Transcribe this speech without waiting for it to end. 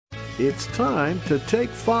It's time to take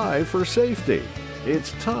 5 for safety.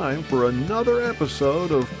 It's time for another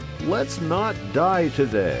episode of Let's Not Die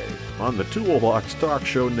Today on the Toolbox Talk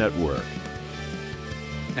Show Network.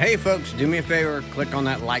 Hey folks, do me a favor, click on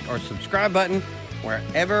that like or subscribe button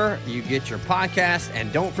wherever you get your podcast,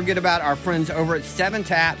 and don't forget about our friends over at 7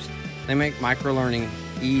 Taps. They make microlearning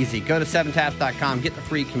easy. Go to 7taps.com, get the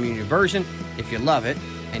free community version if you love it,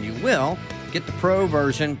 and you will get the pro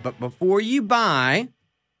version. But before you buy,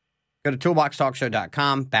 go to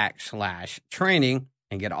toolboxtalkshow.com/training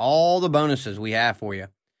and get all the bonuses we have for you.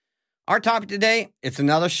 Our topic today, it's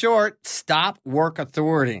another short, stop work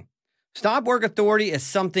authority. Stop work authority is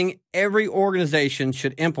something every organization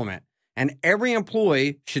should implement and every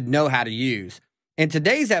employee should know how to use. In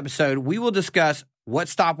today's episode, we will discuss what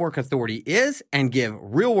stop work authority is and give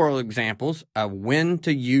real-world examples of when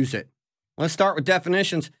to use it. Let's start with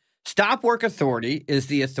definitions. Stop work authority is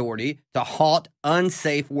the authority to halt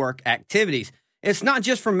unsafe work activities. It's not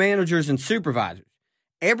just for managers and supervisors.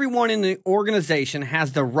 Everyone in the organization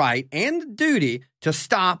has the right and the duty to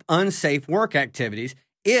stop unsafe work activities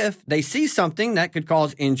if they see something that could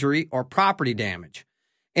cause injury or property damage.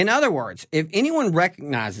 In other words, if anyone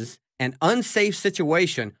recognizes an unsafe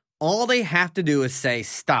situation, all they have to do is say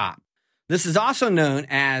stop. This is also known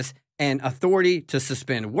as an authority to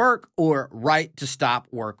suspend work or right to stop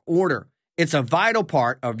work order. It's a vital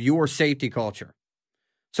part of your safety culture.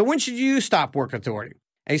 So when should you use stop work authority?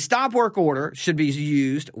 A stop work order should be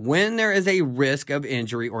used when there is a risk of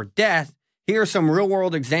injury or death. Here are some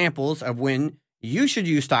real-world examples of when you should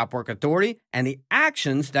use stop work authority and the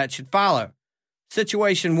actions that should follow.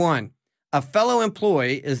 Situation 1. A fellow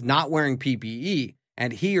employee is not wearing PPE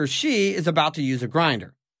and he or she is about to use a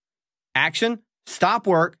grinder. Action: stop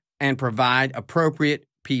work and provide appropriate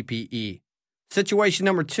PPE. Situation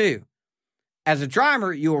number 2. As a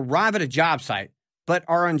driver, you arrive at a job site but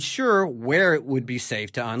are unsure where it would be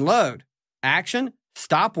safe to unload. Action: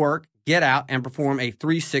 stop work, get out, and perform a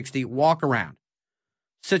 360 walk around.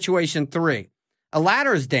 Situation 3. A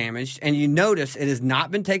ladder is damaged and you notice it has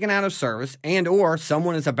not been taken out of service and or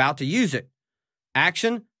someone is about to use it.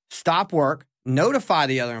 Action: stop work, notify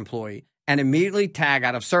the other employee, and immediately tag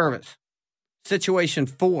out of service. Situation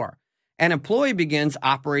 4. An employee begins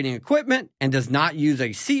operating equipment and does not use a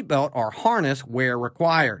seatbelt or harness where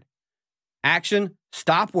required. Action: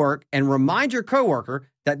 stop work and remind your coworker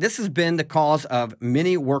that this has been the cause of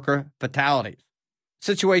many worker fatalities.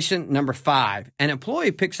 Situation number 5. An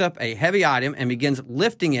employee picks up a heavy item and begins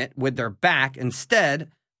lifting it with their back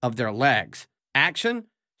instead of their legs. Action: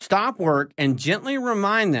 stop work and gently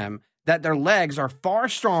remind them that their legs are far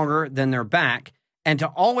stronger than their back and to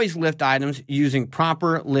always lift items using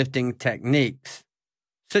proper lifting techniques.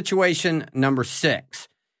 Situation number 6.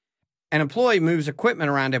 An employee moves equipment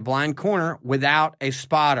around a blind corner without a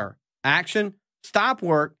spotter. Action: stop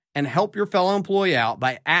work and help your fellow employee out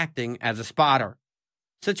by acting as a spotter.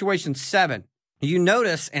 Situation 7. You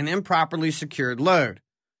notice an improperly secured load.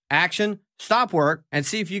 Action: stop work and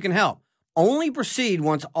see if you can help. Only proceed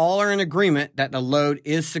once all are in agreement that the load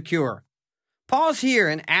is secure. Pause here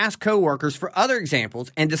and ask coworkers for other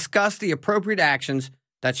examples and discuss the appropriate actions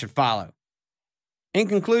that should follow. In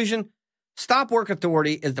conclusion, stop work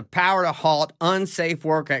authority is the power to halt unsafe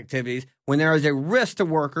work activities when there is a risk to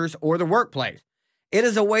workers or the workplace. It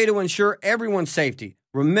is a way to ensure everyone's safety.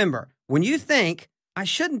 Remember, when you think, I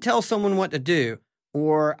shouldn't tell someone what to do,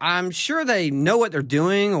 or I'm sure they know what they're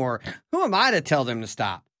doing, or who am I to tell them to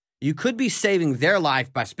stop? You could be saving their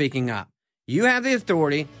life by speaking up. You have the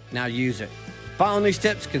authority, now use it. Following these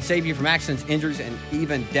tips can save you from accidents, injuries, and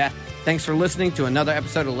even death. Thanks for listening to another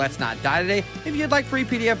episode of Let's Not Die Today. If you'd like free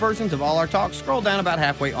PDF versions of all our talks, scroll down about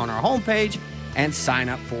halfway on our homepage and sign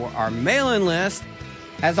up for our mailing list.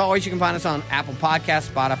 As always, you can find us on Apple Podcasts,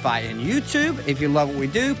 Spotify, and YouTube. If you love what we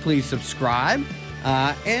do, please subscribe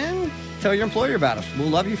and tell your employer about us. We'll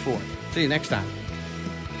love you for it. See you next time.